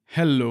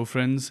Hello,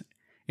 friends.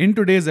 In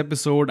today's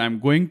episode, I'm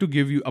going to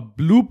give you a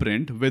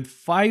blueprint with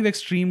 5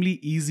 extremely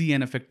easy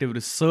and effective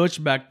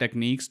research backed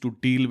techniques to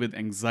deal with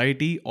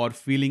anxiety or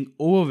feeling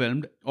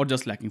overwhelmed or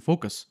just lacking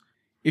focus.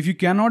 If you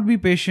cannot be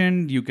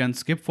patient, you can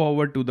skip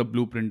forward to the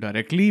blueprint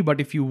directly, but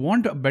if you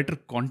want a better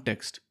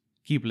context,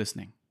 keep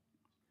listening.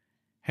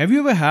 Have you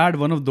ever had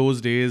one of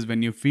those days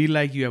when you feel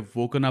like you have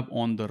woken up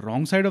on the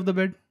wrong side of the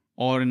bed?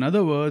 Or, in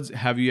other words,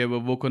 have you ever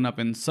woken up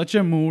in such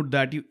a mood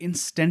that you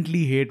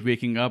instantly hate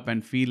waking up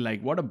and feel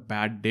like what a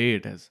bad day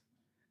it is?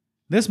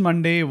 This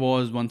Monday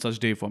was one such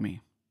day for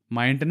me.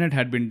 My internet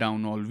had been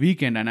down all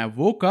weekend and I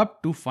woke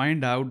up to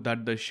find out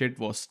that the shit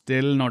was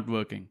still not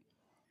working.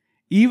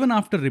 Even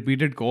after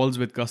repeated calls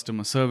with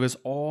customer service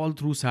all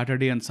through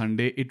Saturday and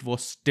Sunday, it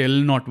was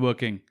still not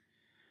working.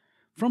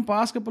 From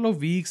past couple of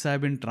weeks,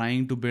 I've been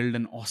trying to build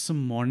an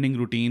awesome morning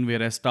routine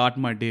where I start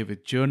my day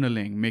with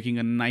journaling, making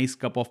a nice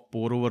cup of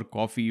pour-over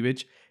coffee,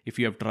 which, if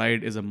you have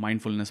tried, is a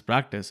mindfulness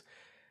practice.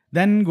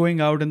 Then going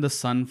out in the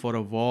sun for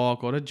a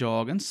walk or a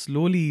jog and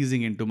slowly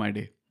easing into my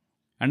day.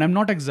 And I'm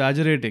not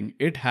exaggerating,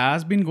 it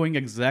has been going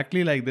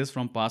exactly like this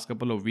from past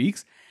couple of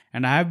weeks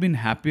and I have been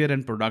happier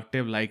and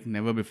productive like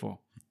never before.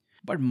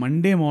 But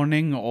Monday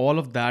morning, all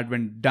of that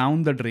went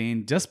down the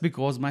drain just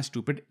because my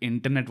stupid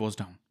internet was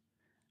down.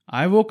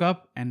 I woke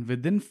up and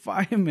within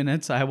 5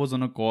 minutes I was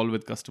on a call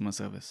with customer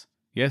service.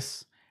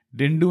 Yes,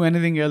 didn't do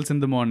anything else in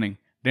the morning,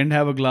 didn't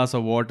have a glass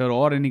of water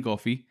or any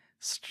coffee,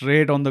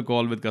 straight on the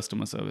call with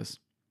customer service.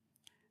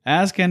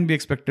 As can be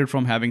expected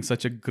from having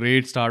such a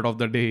great start of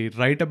the day,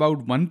 right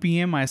about 1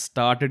 pm I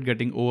started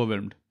getting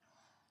overwhelmed.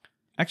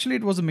 Actually,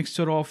 it was a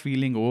mixture of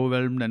feeling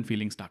overwhelmed and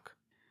feeling stuck.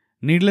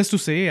 Needless to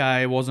say,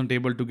 I wasn't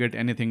able to get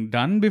anything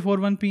done before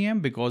 1 pm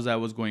because I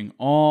was going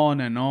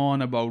on and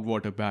on about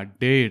what a bad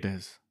day it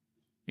is.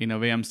 In a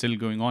way, I'm still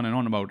going on and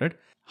on about it.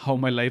 How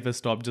my life has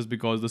stopped just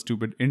because the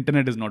stupid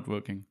internet is not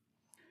working.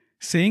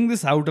 Saying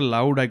this out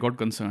aloud, I got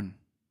concerned.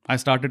 I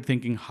started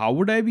thinking, how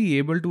would I be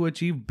able to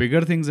achieve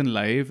bigger things in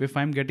life if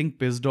I'm getting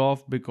pissed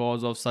off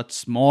because of such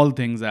small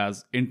things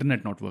as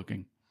internet not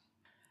working?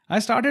 I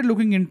started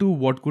looking into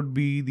what could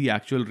be the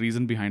actual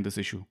reason behind this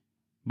issue.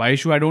 By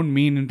issue, I don't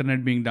mean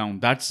internet being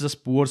down. That's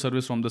just poor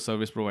service from the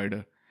service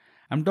provider.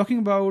 I'm talking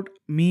about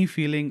me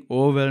feeling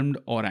overwhelmed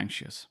or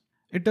anxious.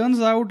 It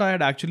turns out I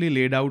had actually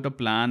laid out a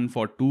plan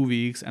for 2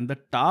 weeks and the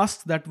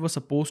tasks that were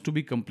supposed to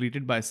be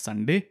completed by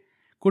Sunday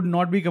could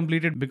not be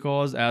completed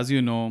because, as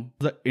you know,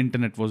 the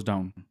internet was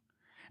down.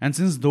 And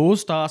since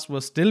those tasks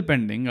were still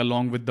pending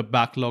along with the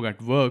backlog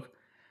at work,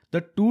 the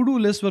to-do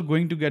list were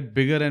going to get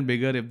bigger and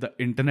bigger if the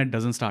internet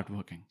doesn't start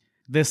working.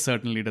 This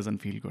certainly doesn't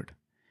feel good.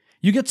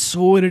 You get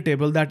so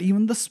irritable that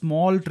even the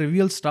small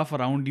trivial stuff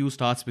around you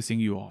starts pissing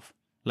you off.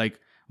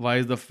 Like, why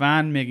is the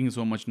fan making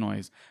so much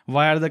noise?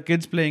 Why are the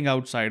kids playing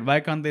outside? Why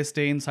can't they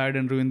stay inside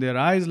and ruin their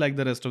eyes like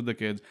the rest of the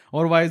kids?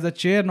 Or why is the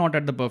chair not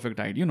at the perfect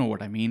height? You know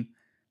what I mean.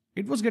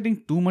 It was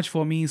getting too much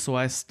for me, so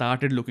I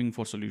started looking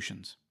for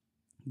solutions.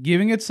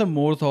 Giving it some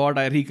more thought,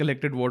 I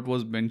recollected what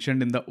was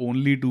mentioned in the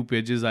only 2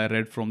 pages I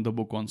read from the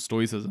book on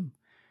Stoicism.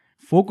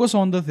 Focus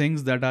on the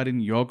things that are in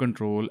your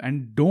control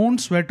and don't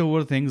sweat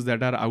over things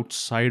that are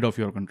outside of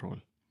your control.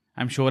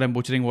 I'm sure I'm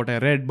butchering what I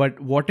read, but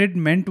what it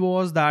meant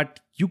was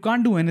that you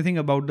can't do anything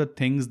about the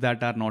things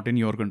that are not in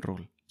your control.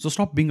 So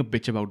stop being a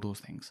bitch about those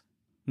things.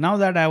 Now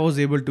that I was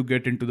able to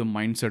get into the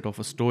mindset of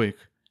a stoic,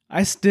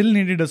 I still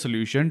needed a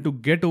solution to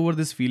get over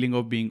this feeling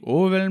of being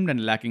overwhelmed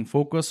and lacking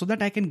focus so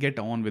that I can get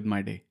on with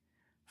my day.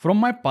 From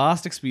my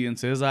past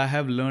experiences, I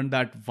have learned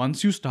that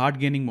once you start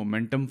gaining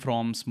momentum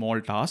from small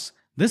tasks,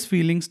 this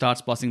feeling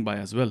starts passing by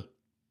as well.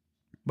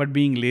 But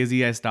being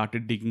lazy, I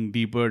started digging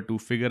deeper to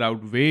figure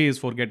out ways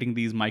for getting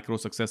these micro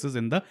successes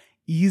in the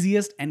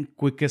easiest and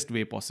quickest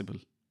way possible.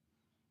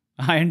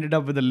 I ended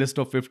up with a list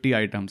of 50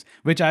 items,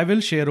 which I will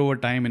share over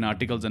time in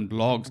articles and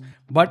blogs.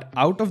 But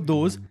out of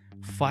those,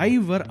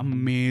 5 were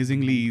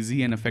amazingly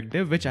easy and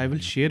effective, which I will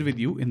share with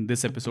you in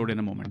this episode in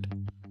a moment.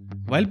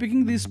 While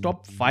picking these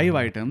top 5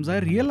 items, I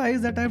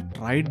realized that I've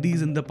tried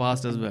these in the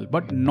past as well,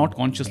 but not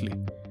consciously.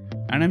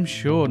 And I'm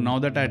sure now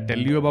that I tell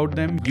you about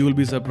them, you will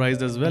be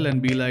surprised as well and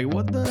be like,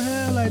 what the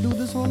hell, I do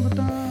this all the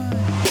time.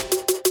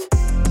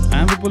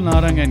 I'm Vipul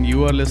Narang and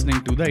you are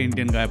listening to the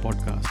Indian Guy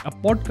Podcast, a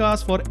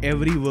podcast for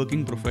every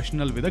working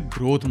professional with a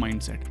growth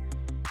mindset.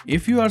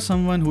 If you are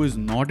someone who is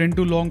not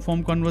into long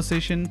form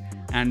conversation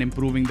and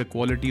improving the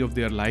quality of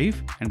their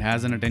life and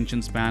has an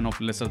attention span of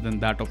lesser than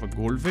that of a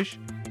goldfish,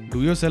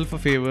 do yourself a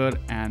favor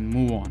and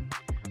move on.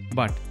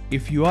 But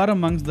if you are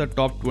amongst the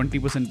top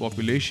 20%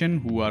 population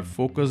who are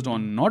focused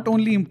on not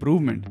only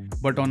improvement,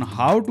 but on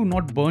how to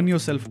not burn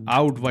yourself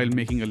out while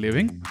making a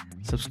living,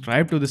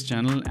 subscribe to this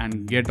channel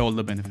and get all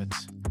the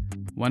benefits.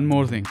 One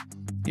more thing,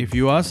 if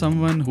you are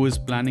someone who is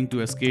planning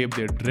to escape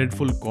their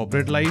dreadful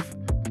corporate life,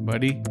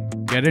 buddy,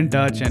 get in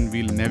touch and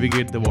we'll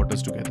navigate the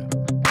waters together.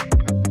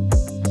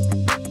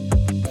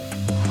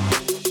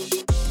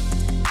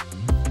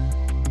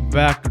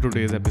 Back to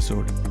today's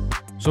episode.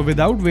 So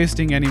without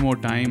wasting any more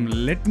time,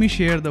 let me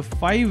share the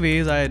 5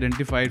 ways I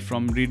identified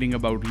from reading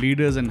about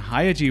leaders and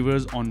high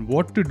achievers on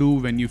what to do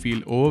when you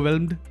feel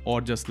overwhelmed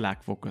or just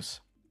lack focus.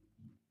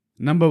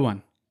 Number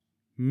 1.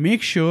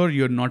 Make sure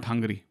you're not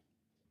hungry.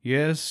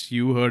 Yes,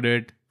 you heard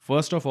it.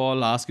 First of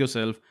all, ask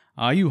yourself,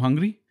 are you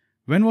hungry?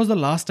 When was the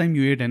last time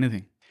you ate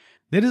anything?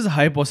 There is a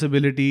high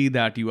possibility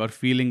that you are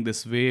feeling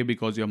this way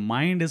because your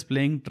mind is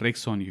playing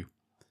tricks on you.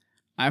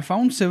 I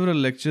found several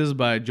lectures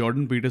by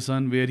Jordan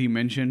Peterson where he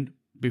mentioned,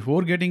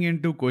 before getting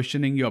into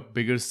questioning your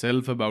bigger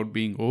self about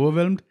being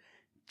overwhelmed,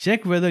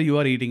 check whether you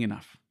are eating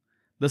enough.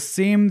 The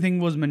same thing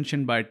was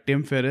mentioned by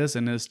Tim Ferriss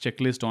in his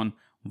checklist on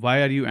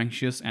why are you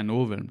anxious and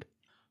overwhelmed.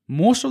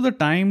 Most of the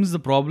times the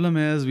problem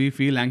is we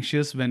feel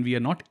anxious when we are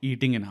not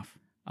eating enough.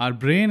 Our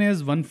brain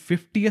is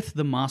 1/50th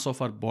the mass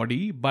of our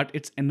body, but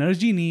its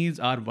energy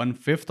needs are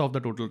 1/5 of the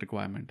total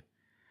requirement.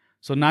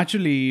 So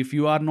naturally, if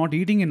you are not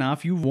eating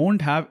enough, you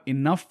won't have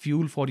enough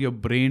fuel for your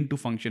brain to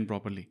function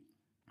properly.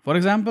 For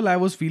example, I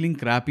was feeling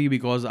crappy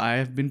because I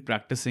have been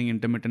practicing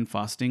intermittent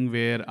fasting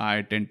where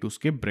I tend to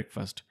skip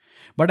breakfast.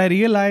 But I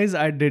realized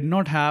I did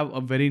not have a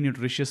very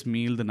nutritious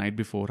meal the night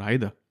before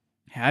either.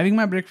 Having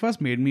my breakfast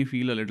made me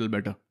feel a little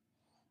better.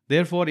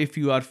 Therefore, if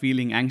you are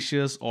feeling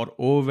anxious or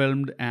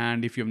overwhelmed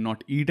and if you have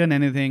not eaten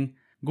anything,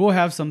 go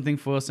have something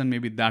first and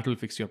maybe that will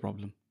fix your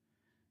problem.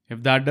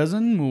 If that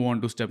doesn't, move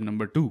on to step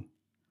number 2.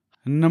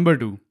 Number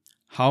 2.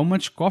 How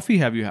much coffee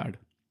have you had?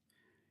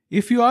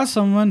 If you are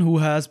someone who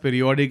has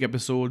periodic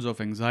episodes of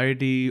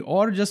anxiety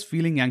or just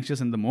feeling anxious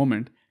in the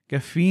moment,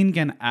 caffeine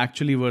can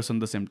actually worsen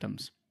the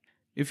symptoms.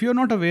 If you are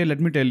not aware,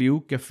 let me tell you,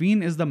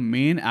 caffeine is the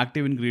main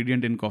active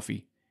ingredient in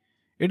coffee.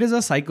 It is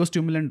a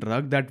psychostimulant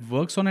drug that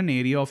works on an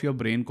area of your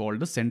brain called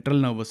the central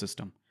nervous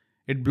system.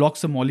 It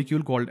blocks a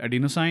molecule called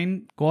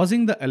adenosine,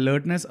 causing the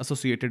alertness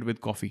associated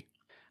with coffee.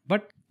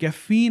 But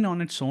caffeine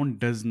on its own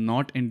does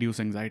not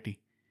induce anxiety.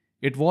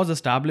 It was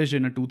established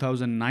in a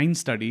 2009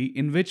 study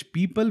in which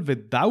people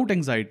without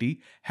anxiety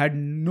had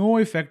no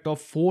effect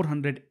of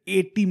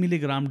 480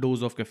 milligram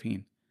dose of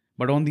caffeine.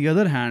 But on the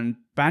other hand,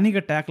 panic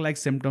attack-like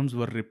symptoms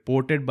were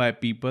reported by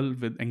people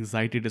with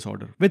anxiety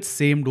disorder with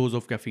same dose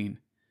of caffeine.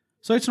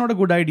 So it's not a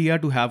good idea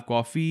to have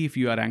coffee if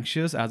you are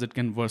anxious as it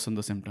can worsen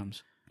the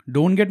symptoms.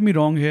 Don't get me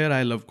wrong here,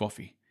 I love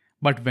coffee.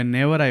 But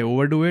whenever I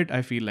overdo it,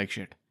 I feel like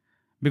shit.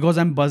 Because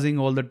I'm buzzing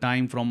all the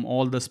time from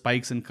all the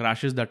spikes and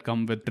crashes that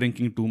come with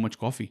drinking too much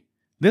coffee.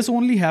 This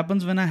only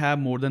happens when I have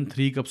more than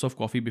 3 cups of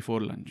coffee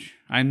before lunch.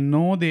 I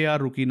know they are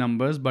rookie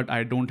numbers, but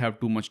I don't have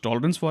too much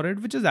tolerance for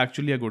it, which is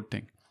actually a good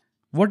thing.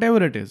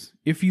 Whatever it is,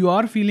 if you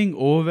are feeling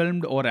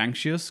overwhelmed or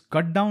anxious,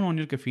 cut down on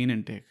your caffeine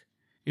intake.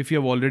 If you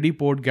have already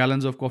poured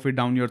gallons of coffee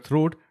down your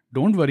throat,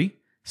 don't worry.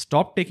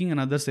 Stop taking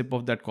another sip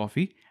of that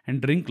coffee and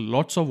drink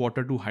lots of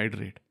water to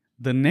hydrate.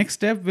 The next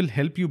step will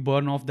help you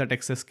burn off that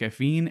excess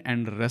caffeine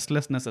and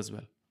restlessness as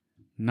well.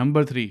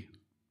 Number 3.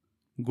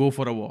 Go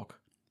for a walk.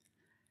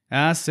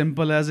 As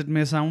simple as it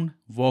may sound,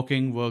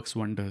 walking works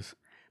wonders.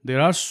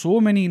 There are so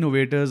many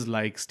innovators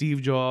like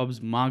Steve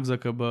Jobs, Mark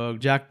Zuckerberg,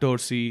 Jack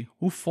Dorsey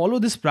who follow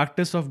this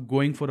practice of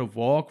going for a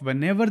walk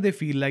whenever they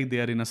feel like they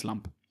are in a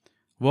slump.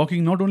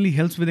 Walking not only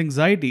helps with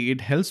anxiety,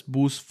 it helps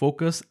boost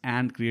focus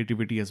and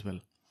creativity as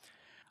well.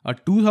 A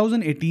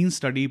 2018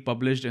 study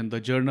published in the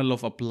Journal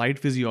of Applied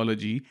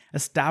Physiology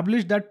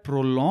established that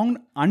prolonged,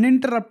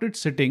 uninterrupted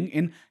sitting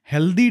in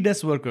healthy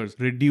desk workers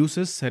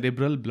reduces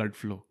cerebral blood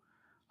flow.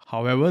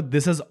 However,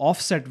 this is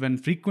offset when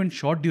frequent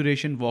short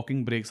duration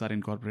walking breaks are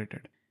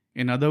incorporated.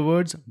 In other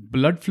words,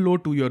 blood flow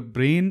to your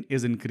brain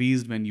is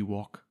increased when you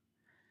walk.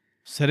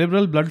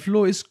 Cerebral blood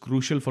flow is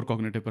crucial for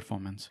cognitive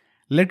performance.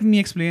 Let me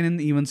explain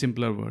in even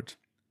simpler words.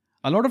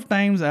 A lot of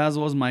times, as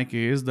was my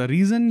case, the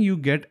reason you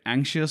get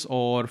anxious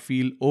or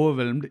feel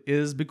overwhelmed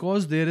is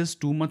because there is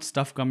too much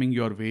stuff coming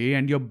your way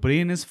and your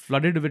brain is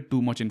flooded with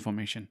too much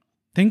information.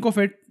 Think of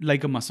it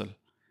like a muscle.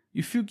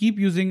 If you keep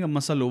using a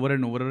muscle over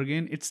and over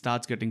again, it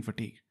starts getting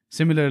fatigued.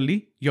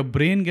 Similarly, your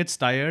brain gets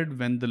tired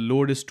when the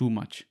load is too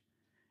much.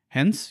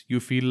 Hence, you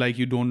feel like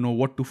you don't know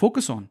what to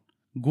focus on.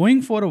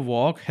 Going for a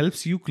walk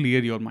helps you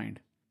clear your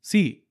mind.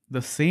 See,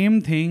 the same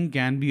thing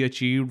can be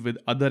achieved with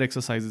other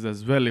exercises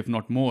as well, if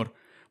not more.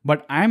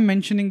 But I am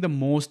mentioning the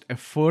most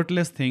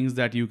effortless things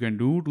that you can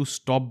do to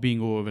stop being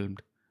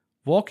overwhelmed.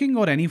 Walking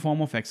or any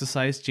form of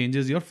exercise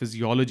changes your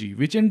physiology,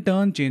 which in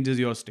turn changes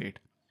your state.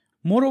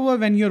 Moreover,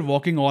 when you're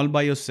walking all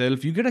by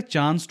yourself, you get a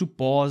chance to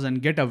pause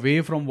and get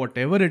away from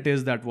whatever it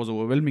is that was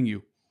overwhelming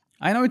you.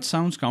 I know it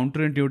sounds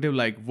counterintuitive,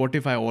 like what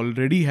if I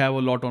already have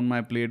a lot on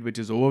my plate which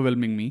is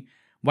overwhelming me?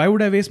 Why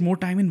would I waste more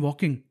time in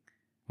walking?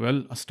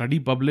 Well, a study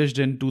published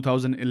in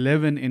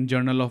 2011 in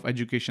Journal of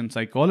Education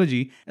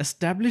Psychology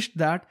established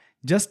that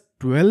just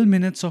 12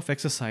 minutes of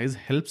exercise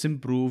helps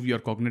improve your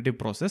cognitive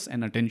process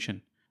and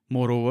attention.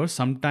 Moreover,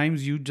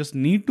 sometimes you just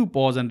need to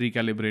pause and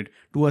recalibrate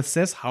to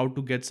assess how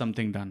to get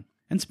something done.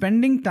 And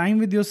spending time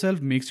with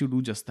yourself makes you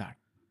do just that.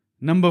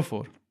 Number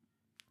 4.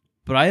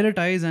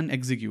 Prioritize and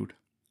execute.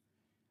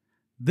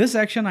 This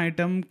action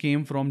item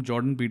came from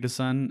Jordan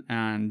Peterson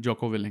and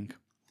Jocko Willink.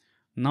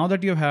 Now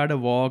that you've had a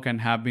walk and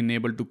have been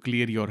able to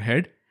clear your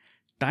head,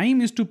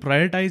 time is to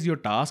prioritize your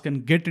task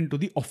and get into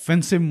the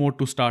offensive mode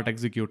to start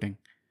executing.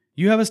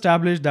 You have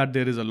established that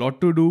there is a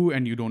lot to do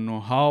and you don't know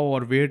how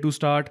or where to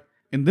start.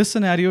 In this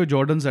scenario,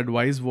 Jordan's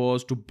advice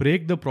was to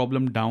break the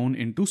problem down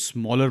into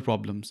smaller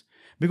problems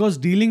because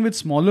dealing with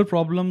smaller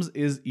problems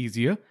is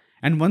easier,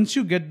 and once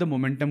you get the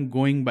momentum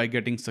going by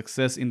getting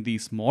success in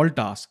these small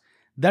tasks,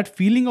 that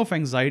feeling of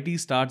anxiety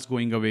starts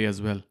going away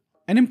as well.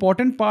 An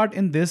important part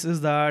in this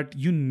is that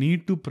you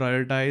need to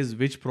prioritize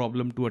which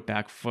problem to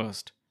attack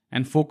first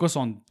and focus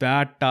on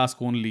that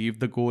task only if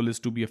the goal is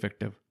to be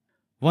effective.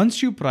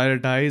 Once you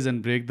prioritize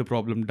and break the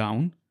problem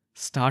down,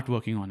 start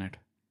working on it.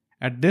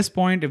 At this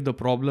point, if the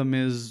problem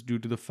is due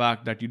to the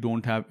fact that you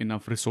don't have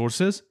enough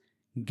resources,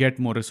 get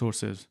more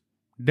resources.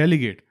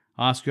 Delegate.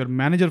 Ask your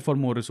manager for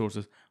more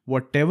resources.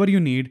 Whatever you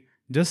need,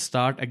 just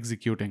start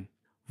executing.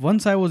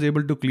 Once I was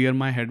able to clear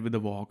my head with a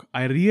walk,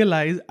 I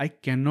realized I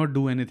cannot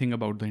do anything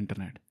about the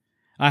internet.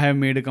 I have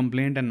made a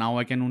complaint and now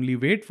I can only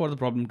wait for the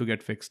problem to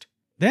get fixed.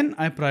 Then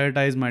I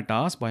prioritize my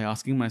task by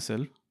asking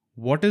myself,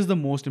 what is the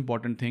most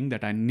important thing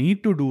that I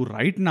need to do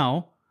right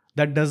now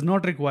that does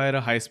not require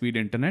a high-speed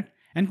internet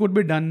and could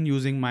be done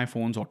using my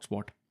phone's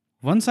hotspot?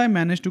 Once I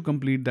managed to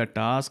complete that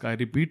task, I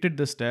repeated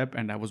the step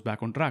and I was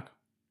back on track.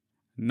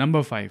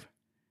 Number 5.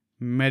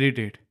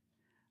 Meditate.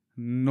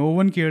 No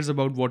one cares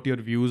about what your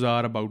views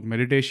are about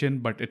meditation,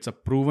 but it's a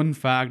proven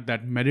fact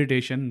that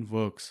meditation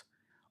works.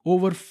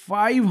 Over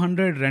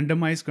 500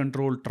 randomized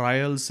controlled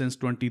trials since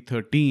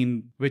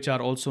 2013, which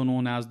are also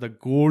known as the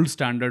gold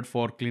standard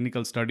for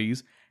clinical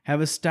studies, have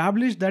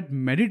established that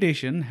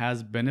meditation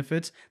has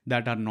benefits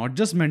that are not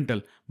just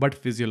mental but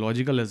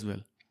physiological as well.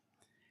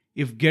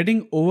 If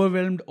getting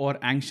overwhelmed or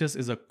anxious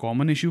is a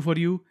common issue for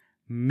you,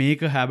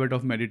 make a habit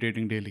of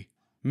meditating daily.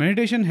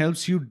 Meditation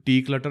helps you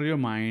declutter your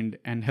mind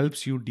and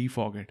helps you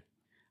defog it.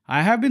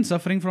 I have been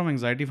suffering from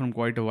anxiety from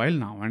quite a while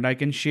now, and I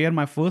can share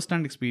my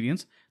first-hand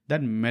experience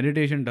that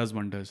meditation does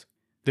wonders.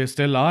 There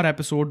still are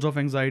episodes of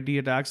anxiety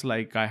attacks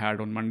like I had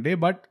on Monday,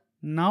 but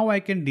now I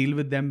can deal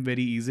with them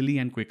very easily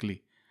and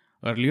quickly.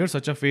 Earlier,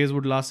 such a phase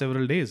would last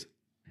several days.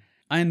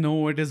 I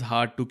know it is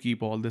hard to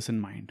keep all this in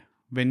mind.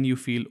 When you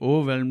feel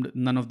overwhelmed,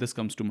 none of this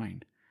comes to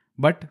mind.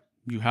 But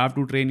you have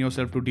to train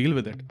yourself to deal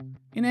with it.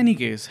 In any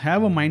case,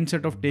 have a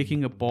mindset of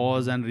taking a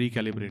pause and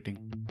recalibrating.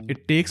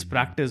 It takes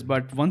practice,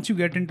 but once you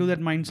get into that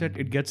mindset,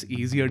 it gets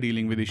easier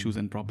dealing with issues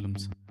and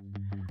problems.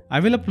 I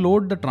will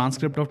upload the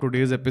transcript of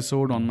today's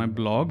episode on my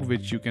blog,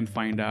 which you can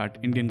find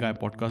at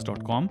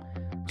indianguypodcast.com,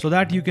 so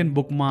that you can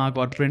bookmark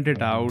or print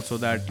it out so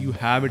that you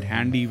have it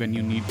handy when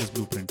you need this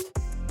blueprint.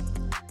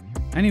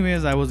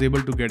 Anyways, I was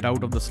able to get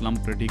out of the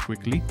slump pretty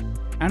quickly,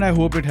 and I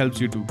hope it helps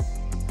you too.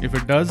 If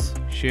it does,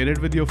 share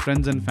it with your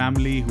friends and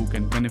family who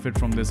can benefit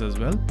from this as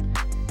well.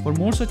 For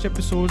more such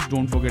episodes,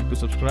 don't forget to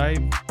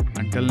subscribe.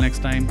 Until next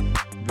time,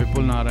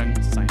 Vipul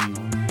Narang signing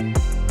off.